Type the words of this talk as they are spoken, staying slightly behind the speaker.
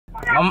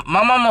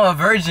My mama a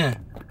virgin.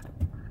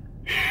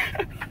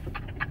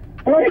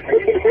 Oh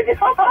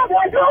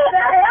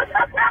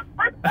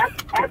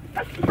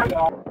my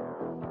God.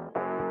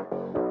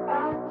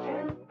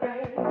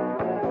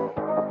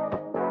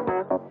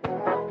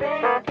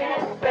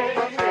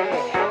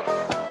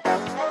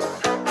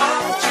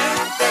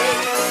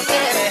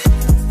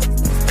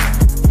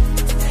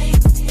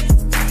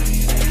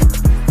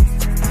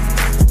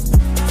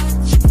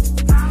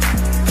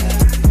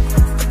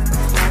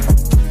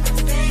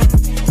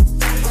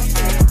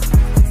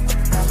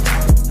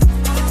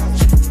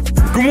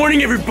 Good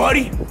morning,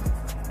 everybody.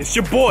 It's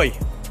your boy,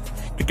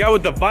 the guy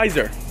with the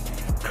visor,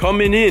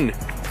 coming in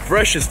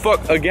fresh as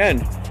fuck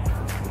again.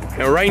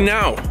 And right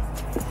now,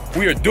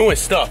 we are doing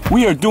stuff.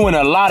 We are doing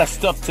a lot of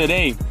stuff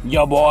today,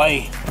 yo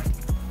boy.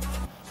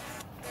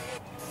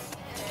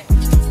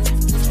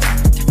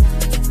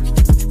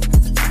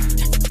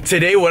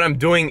 Today, what I'm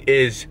doing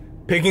is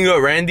picking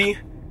up Randy,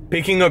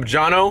 picking up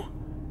Jono,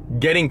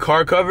 getting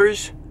car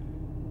covers,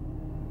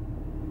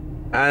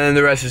 and then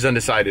the rest is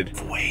undecided.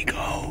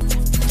 Fuego.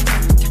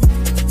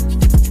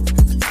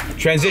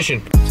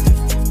 Transition.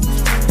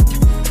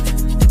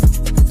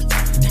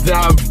 The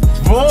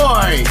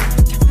boy.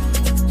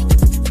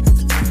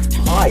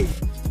 Hi.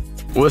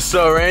 What's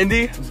up,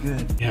 Randy? What's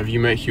good? Have you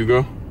met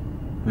Hugo?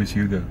 Who's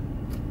Hugo?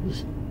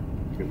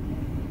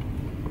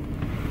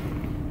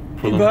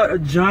 You bought a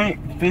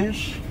giant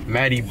fish?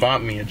 Maddie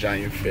bought me a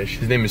giant fish.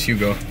 His name is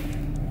Hugo.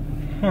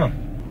 Huh.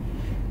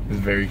 It's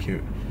very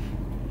cute.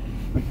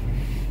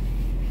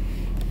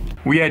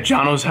 We at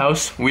Jono's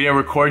house. We didn't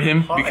record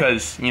him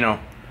because, you know,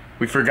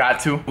 we forgot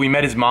to. We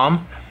met his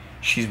mom.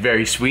 She's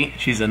very sweet.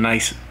 She's a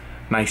nice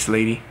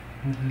lady.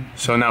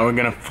 So now we're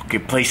gonna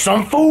fucking play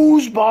some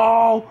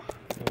foosball.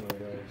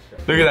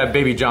 Look at that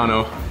baby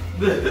Jono.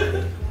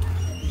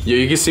 Yeah,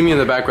 you can see me in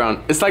the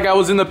background. It's like I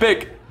was in the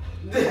pic.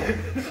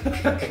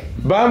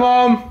 Bye,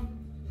 Mom.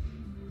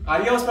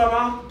 Adios,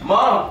 Mama.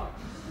 Mom.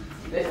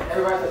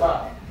 Everybody at the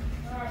bottom.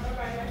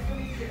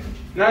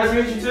 Nice to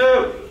meet you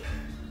too.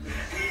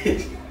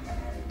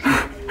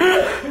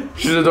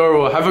 She's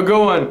adorable. Have a good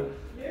one.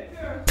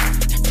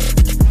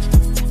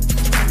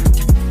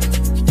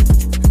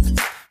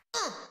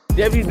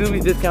 Debbie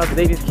Doobie discount to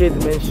ladies, kids,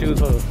 and men's shoes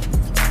home.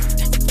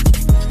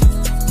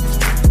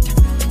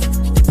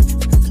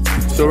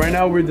 So right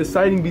now we're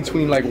deciding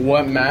between like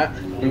what mat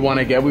we want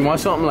to get. We want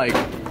something like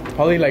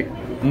probably like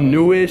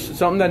newish,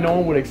 something that no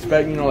one would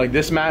expect. You know, like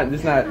this mat's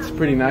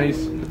pretty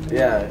nice.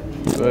 Yeah.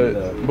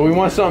 But we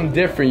want something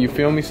different. You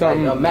feel me?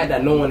 Something like a mat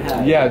that no one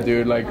has. Yeah,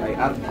 dude. Like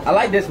I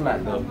like this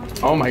mat though.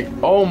 Oh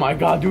my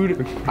god,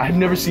 dude! I've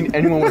never seen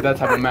anyone with that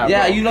type of mat.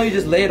 Yeah, bro. you know, you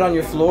just lay it on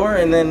your floor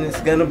and then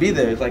it's gonna be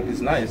there. It's like it's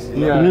nice. You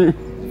know? Yeah.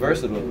 It's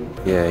versatile.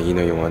 Yeah, you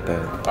know you want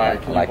that. All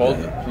right, can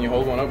you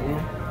hold one up for me?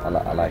 I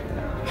like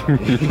that.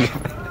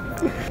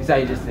 You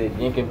say you just say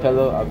yanking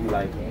pillow. I'll be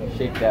like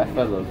shake that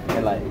fellow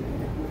and like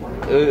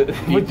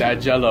eat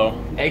that jello.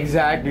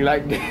 Exactly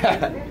like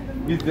that.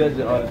 You do that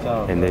shit all the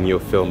time. And then you'll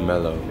feel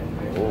mellow.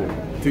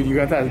 Oh. Dude, you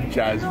got that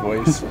jazz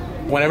voice.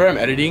 Whenever I'm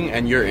editing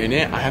and you're in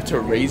it, I have to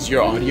raise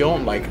your audio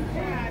like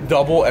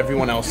double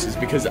everyone else's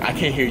because I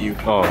can't hear you.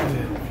 Oh.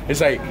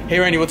 It's like, hey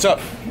Randy, what's up?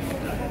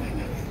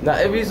 Now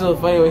it'd be so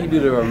funny when he do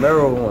the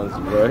Romero ones,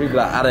 bro. He'd be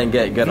like, I didn't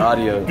get good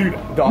audio. Dude,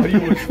 the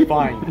audio was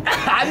fine.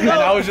 I know.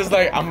 And I was just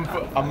like, I'm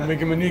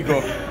making an eagle.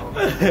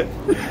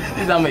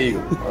 He's not my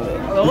eagle.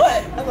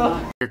 What?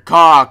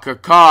 Caw,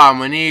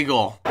 I'm an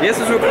eagle. Yes,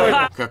 it's recording.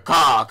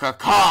 Caw.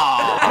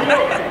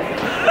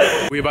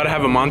 We about to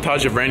have a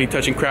montage of Randy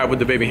touching crab with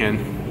the baby hand.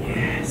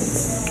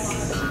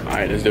 Yes. All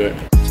right, let's do it.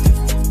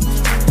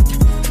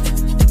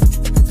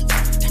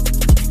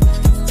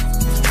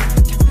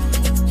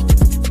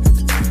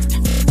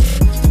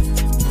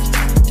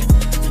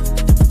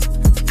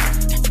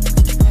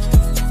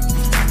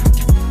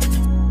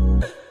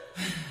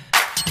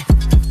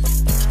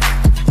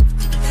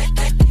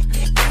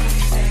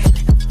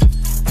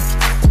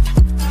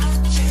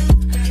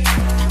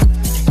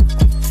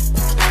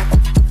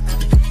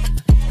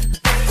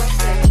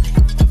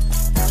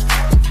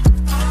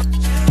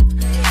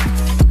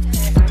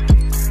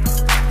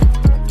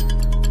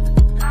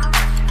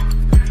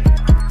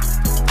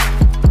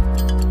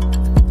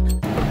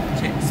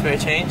 Spare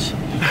change?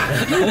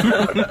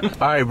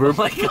 Alright, bro. Oh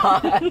my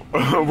god.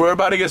 We're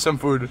about to get some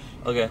food.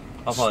 Okay,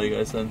 I'll follow you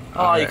guys then.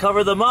 Oh, you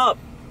covered them up.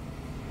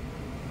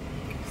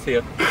 See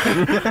ya.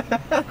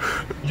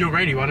 Yo,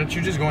 Randy, why don't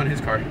you just go in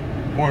his car?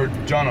 Or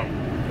Jono.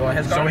 Go in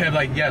his car? So we have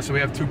like, yeah, so we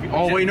have two people.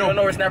 Oh, wait, no. You don't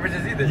know where Snappers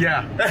is either.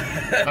 Yeah.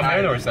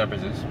 I know where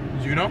Snappers is.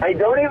 You know? I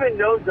don't even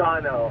know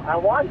Jono. I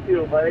want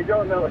to, but I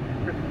don't know.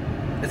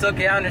 It's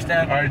okay, I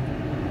understand. Alright.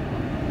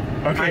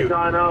 Okay. Hi,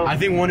 Jono. I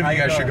think one of you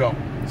guys should go.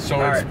 So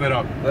let's split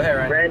up. Go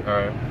ahead, Ryan.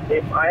 Alright.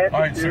 If I have to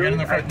Alright, so get in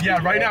the front.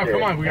 Yeah, right now.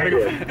 Come on, we gotta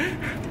go.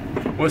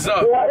 What's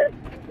up? What?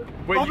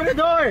 Wait, Open the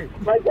door!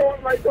 My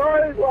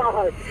door is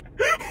locked.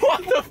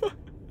 What the fuck?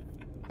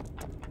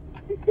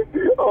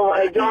 Oh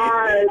my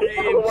god.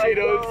 Eating Oh my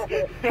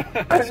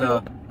Cheetos. God. So,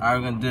 alright,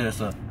 we're gonna do this.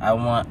 So, I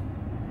want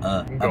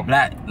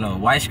a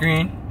white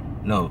screen.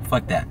 No,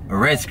 fuck that. A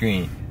red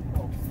screen.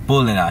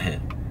 bulling out here.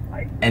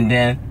 And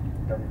then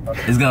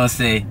it's gonna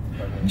say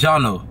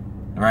Jono,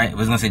 right?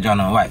 It's gonna say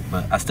Jono White,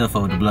 but I still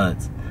fuck with the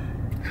Bloods.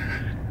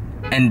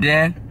 And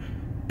then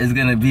it's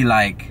gonna be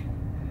like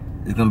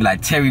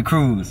Terry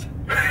Crews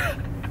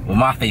with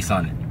my face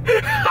on it.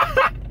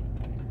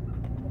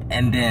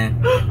 And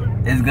then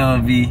it's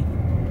gonna be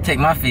take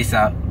my face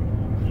out.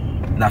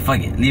 Nah, fuck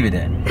it, leave it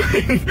there.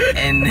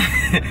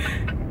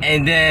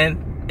 and then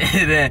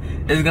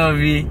it's gonna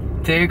be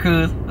Terry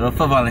Crews with a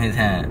football in his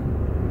hand.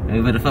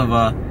 And with the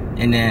football,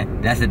 and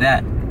then that's it.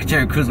 That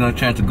Terry Crews gonna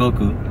turn to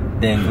Goku.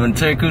 Then when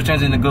Terry Crews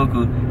turns into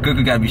Goku,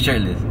 Goku gotta be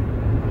shirtless,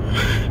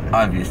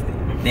 obviously.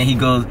 Then he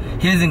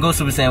doesn't go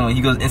Super Saiyan 1,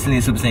 he goes instantly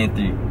to Super Saiyan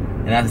 3.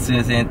 And after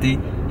Super Saiyan 3,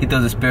 he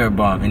throws a spirit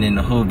bomb, and then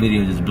the whole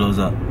video just blows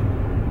up.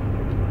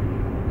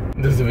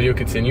 Does the video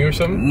continue or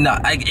something? No,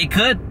 it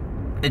could.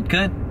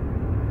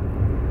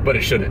 But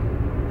it shouldn't.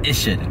 It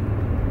shouldn't.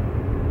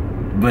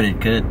 But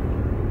it could.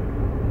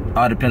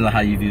 All depends on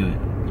how you view it.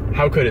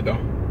 How could it though?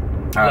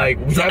 Right.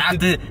 Like so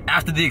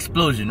after the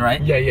explosion,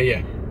 right?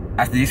 Yeah.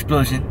 After the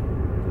explosion,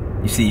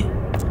 you see,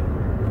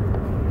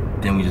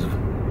 then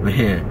we're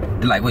here.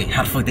 They're like, wait,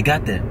 how the fuck they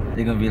got there?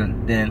 They're gonna be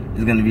then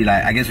it's gonna be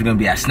like, I guess we're gonna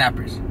be at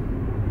Snappers,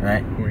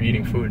 right? We're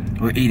eating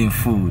food. We're eating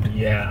food.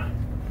 Yeah.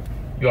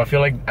 Yo, I feel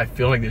like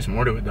there's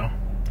more to it though.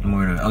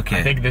 More to it. Okay.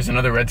 I think there's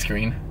another red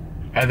screen,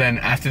 and then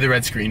after the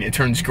red screen, it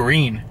turns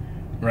green,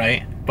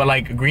 right? But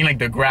like green like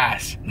the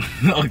grass.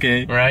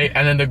 Okay. Right?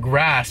 And then the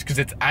grass, because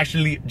it's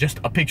actually just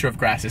a picture of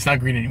grass. It's not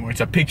green anymore.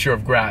 It's a picture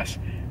of grass.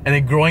 And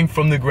then growing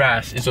from the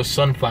grass is a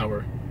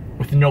sunflower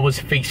with Noah's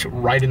face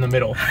right in the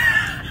middle.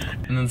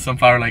 And then the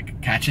sunflower like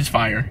catches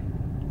fire.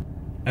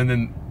 And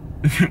then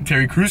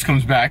Terry Crews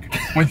comes back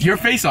with your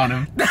face on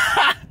him,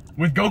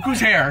 with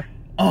Goku's hair.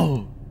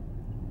 Oh,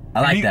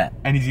 I like that.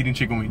 And he's eating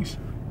chicken wings.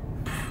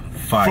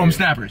 Fire. From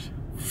Snappers.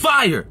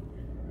 Fire.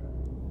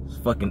 It's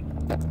fucking.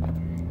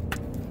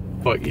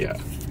 Fuck yeah.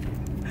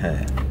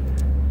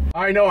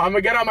 I know, I'm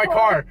gonna get out of my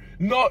car.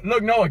 No,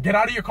 look, Noah, get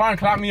out of your car and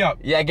clap me up.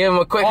 Yeah, give him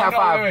a quick high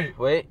five.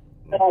 Wait.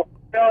 Oh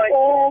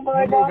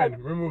my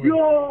God. We're moving.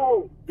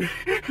 Yo!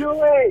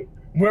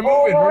 We're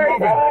moving.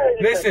 God.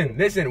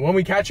 Listen, when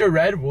we catch a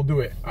red, we'll do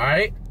it,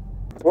 alright?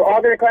 We're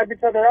all gonna clap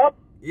each other up?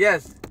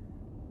 Yes.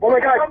 Oh my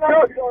God,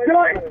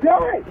 do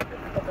it!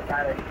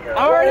 I'm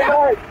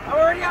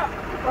already out.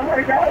 Oh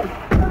my God!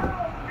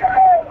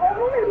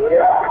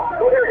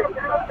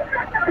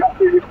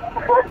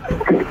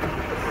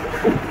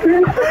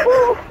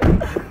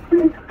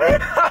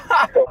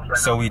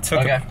 So we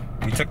took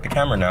the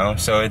camera now,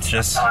 so it's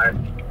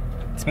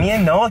me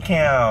and Noah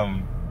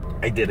Cam.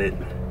 I did it.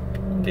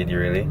 Did you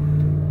really?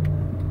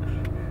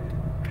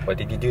 What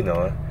did you do,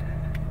 Noah?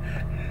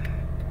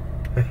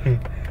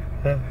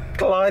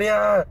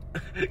 Claudia!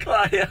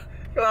 Claudia.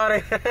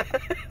 Claudia!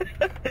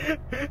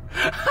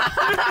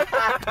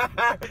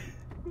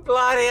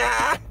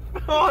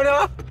 Oh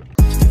no!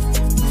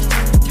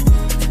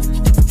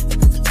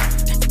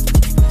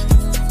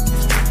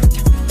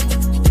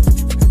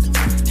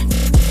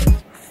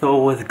 So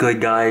what's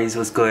good, guys?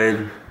 What's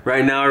good?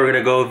 Right now we're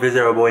gonna go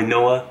visit our boy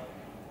Noah.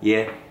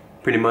 Yeah,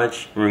 pretty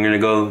much. We're gonna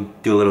go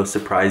do a little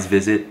surprise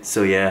visit.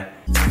 So yeah.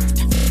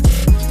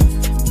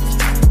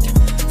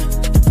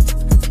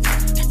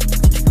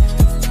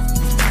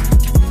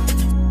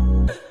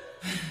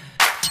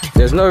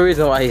 There's no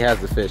reason why he has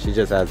the fish. He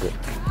just has it.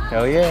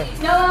 Hell yeah.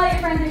 No, your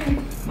friends are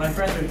here. My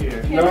friends are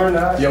here. No, we're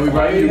not. Yeah, we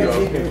brought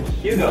Hugo.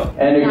 Hugo.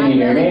 Andrew, can you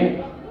hear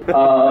me?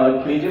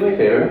 Can you do me a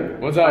favor?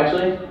 What's up?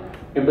 Actually,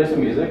 can you play some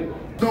music?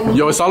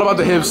 Yo, it's all about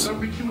the hips.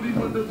 Look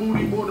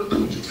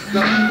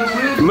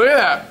at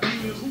that.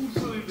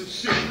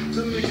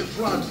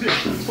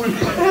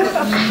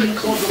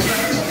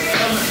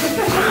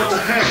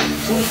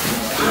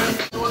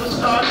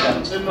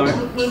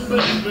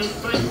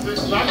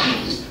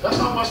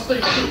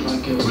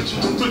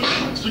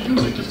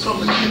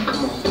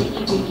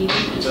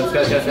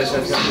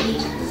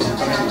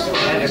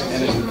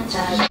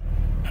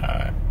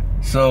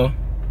 So,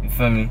 you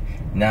feel me?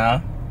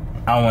 Now,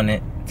 I want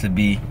it to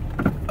be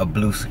a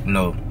blue,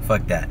 no,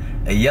 fuck that.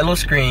 A yellow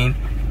screen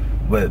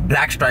with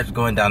black stripes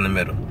going down the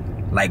middle.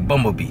 Like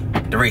Bumblebee,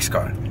 the race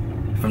car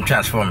from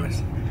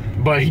Transformers.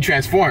 But he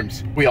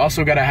transforms. We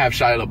also gotta have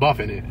Shia LaBeouf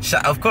in it.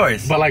 Of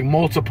course. But like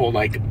multiple,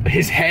 like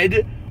his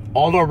head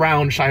all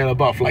around Shia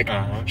LaBeouf. Like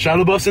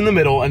Shia LaBeouf's in the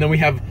middle, and then we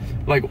have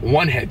like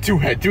one head, two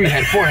head, three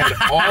head, four head,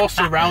 all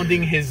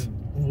surrounding his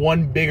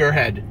one bigger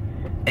head.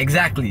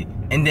 Exactly.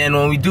 And then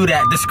when we do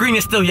that, the screen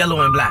is still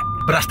yellow and black,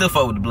 but I still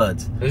fuck with the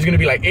Bloods. There's gonna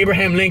be like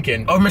Abraham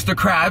Lincoln. Or Mr.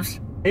 Krabs.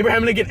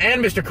 Abraham Lincoln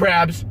and Mr.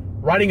 Krabs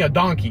riding a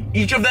donkey.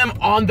 Each of them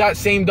on that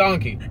same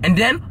donkey. And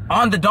then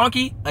on the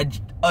donkey, a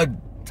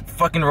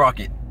fucking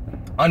rocket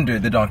under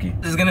the donkey.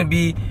 This is gonna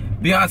be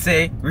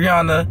Beyonce,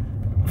 Rihanna,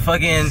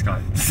 fucking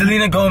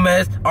Selena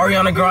Gomez,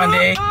 Ariana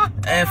Grande,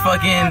 and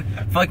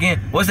fucking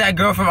what's that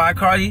girl from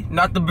iCarly?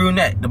 Not the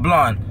brunette, the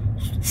blonde.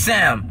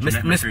 Sam, Miss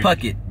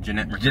Puckett,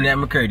 Jeanette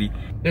McCurdy.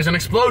 There's an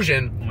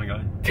explosion. Oh my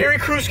God. Terry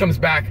Crews comes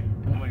back.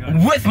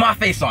 With my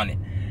face on it.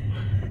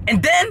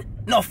 And then,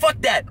 no,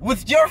 fuck that,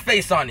 with your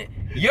face on it.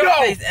 Your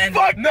face and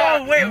fuck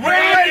no! Wait,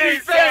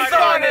 Randy's face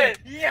on it!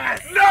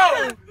 Yes!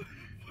 No!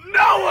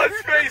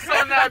 Noah's face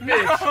on that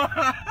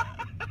bitch!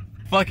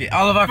 Fuck it,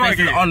 all of our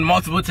faces on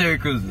multiple Terry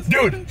Crews.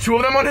 Dude, 2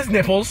 of them on his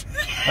nipples.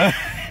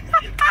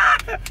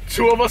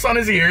 2 of us on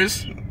his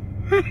ears.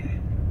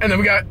 And then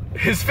we got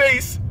his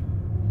face,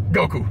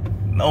 Goku.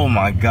 Oh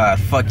my god,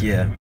 fuck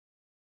yeah.